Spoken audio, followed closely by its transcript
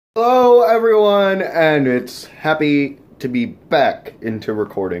Hello everyone, and it's happy to be back into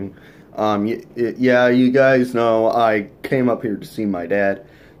recording. Yeah, you guys know I came up here to see my dad.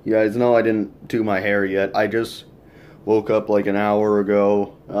 You guys know I didn't do my hair yet. I just woke up like an hour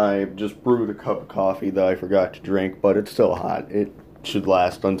ago. I just brewed a cup of coffee that I forgot to drink, but it's still hot. It should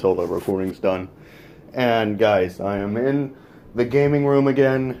last until the recording's done. And guys, I am in the gaming room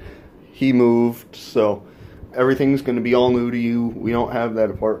again. He moved, so everything's going to be all new to you. We don't have that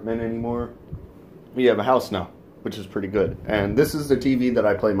apartment anymore. We have a house now, which is pretty good. And this is the TV that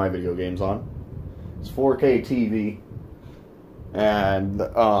I play my video games on. It's 4K TV. And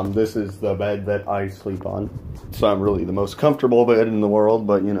this is the bed that I sleep on. It's not really the most comfortable bed in the world,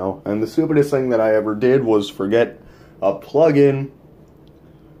 but you know. And the stupidest thing that I ever did was forget a plug-in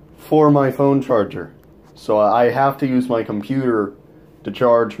for my phone charger. So I have to use my computer to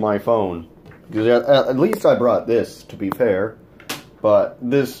charge my phone. Because at least I brought this, to be fair. But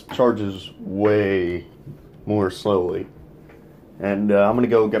this charges way more slowly. And I'm going to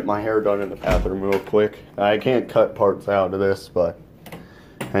go get my hair done in the bathroom real quick. I can't cut parts out of this, but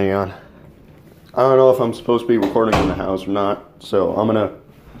hang on. I don't know if I'm supposed to be recording in the house or not. So I'm going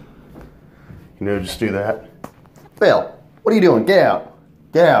to, just do that. Phil, what are you doing? Get out.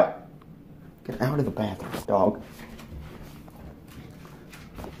 Get out. Get out of the bathroom, dog.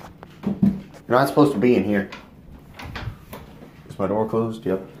 You're not supposed to be in here. Is my door closed?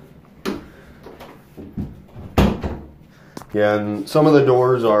 Yep. Yeah, and some of the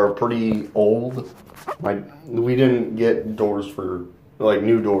doors are pretty old. We didn't get doors for, like,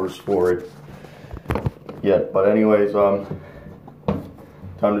 new doors for it yet. But anyways, time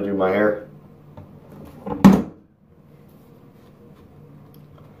to do my hair.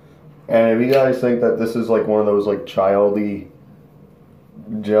 And if you guys think that this is like one of those like childy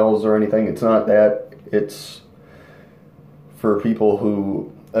gels or anything, it's not that. It's for people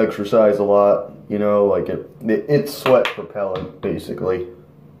who exercise a lot, you know, like it's sweat propellant basically.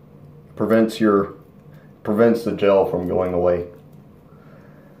 Prevents the gel from going away.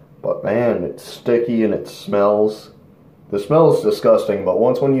 But man, it's sticky and it smells. The smell is disgusting, but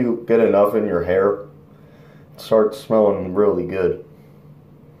when you get enough in your hair, it starts smelling really good.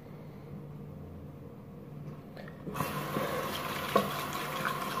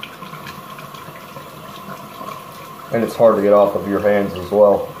 And it's hard to get off of your hands as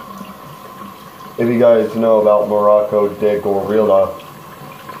well. If you guys know about Morocco de Gorilla,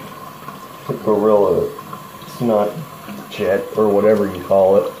 it's not jet or whatever you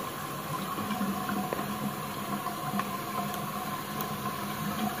call it.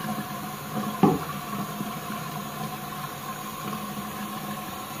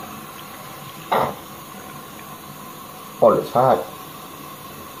 Oh, it's hot.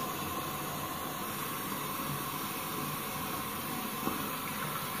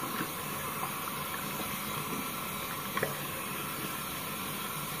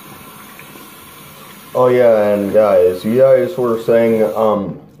 Oh yeah, and guys, you guys were saying,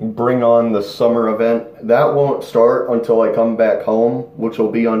 bring on the summer event. That won't start until I come back home, which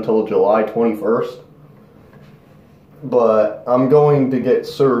will be until July 21st. But I'm going to get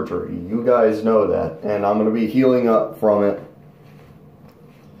surgery. You guys know that. And I'm going to be healing up from it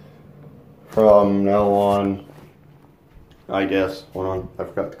from now on, I guess. Hold on, I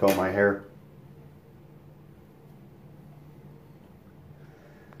forgot to comb my hair.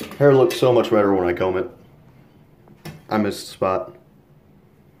 Hair looks so much better when I comb it. I missed a spot.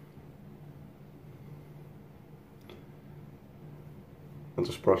 I'll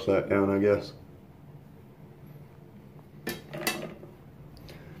just brush that down, I guess.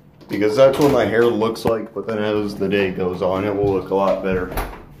 Because that's what my hair looks like, but then as the day goes on, it will look a lot better.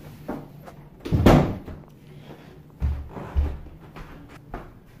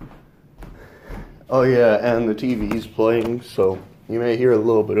 Oh yeah, and the TV's playing, so you may hear a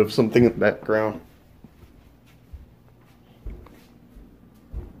little bit of something in the background.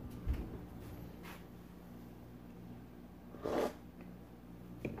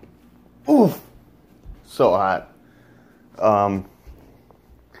 Oof! So hot.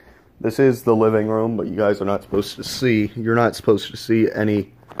 This is the living room, but you guys are not supposed to see. You're not supposed to see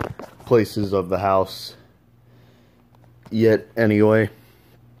any places of the house yet, anyway.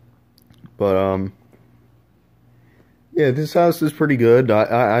 But, yeah, this house is pretty good.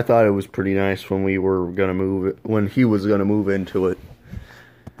 I thought it was pretty nice when we were gonna move it, when he was gonna move into it.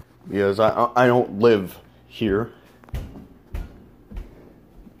 Because I don't live here.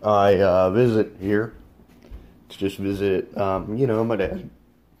 I visit here to just visit, you know, my dad.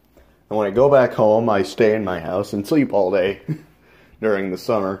 And when I go back home, I stay in my house and sleep all day during the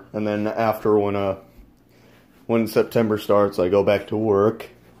summer. And then after when September starts, I go back to work.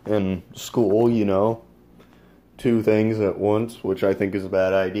 and school, you know. Two things at once, which I think is a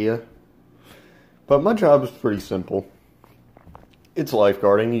bad idea. But my job is pretty simple. It's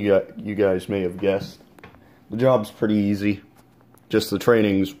lifeguarding, you guys may have guessed. The job's pretty easy. Just the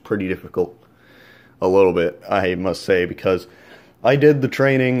training's pretty difficult. A little bit, I must say, because I did the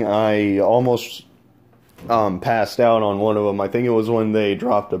training. I almost passed out on one of them. I think it was when they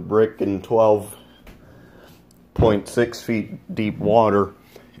dropped a brick in 12.6 feet deep water,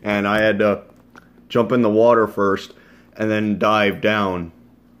 and I had to jump in the water first and then dive down.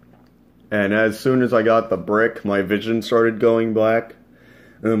 And as soon as I got the brick, my vision started going black.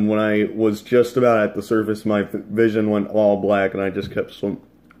 And when I was just about at the surface, my vision went all black, and I just kept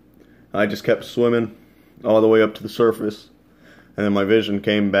swimming all the way up to the surface, and then my vision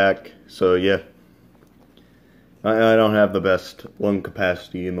came back. So yeah, I don't have the best lung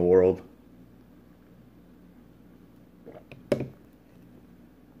capacity in the world.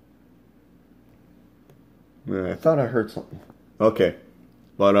 I thought I heard something. Okay,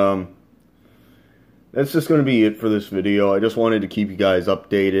 but that's just gonna be it for this video. I just wanted to keep you guys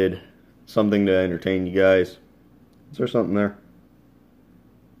updated, something to entertain you guys. Is there something there?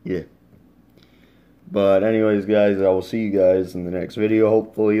 Yeah. But anyways, guys, I will see you guys in the next video.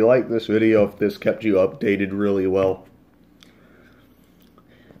 Hopefully you like this video if this kept you updated really well.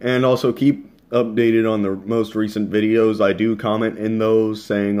 And also keep updated on the most recent videos. I do comment in those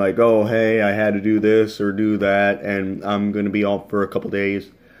saying like, oh, hey, I had to do this or do that, and I'm going to be off for a couple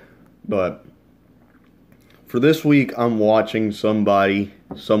days. But for this week, I'm watching someone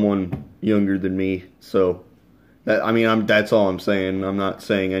younger than me. So, that's all I'm saying. I'm not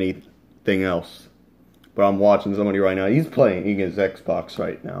saying anything else. But I'm watching somebody right now. He's playing his Xbox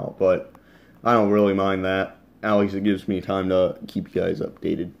right now, but I don't really mind that. At least it gives me time to keep you guys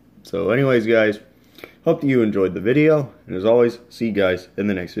updated. So anyways, guys, hope you enjoyed the video. And as always, see you guys in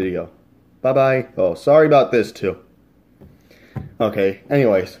the next video. Bye-bye. Oh, sorry about this, too. Okay,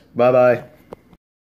 anyways, bye-bye.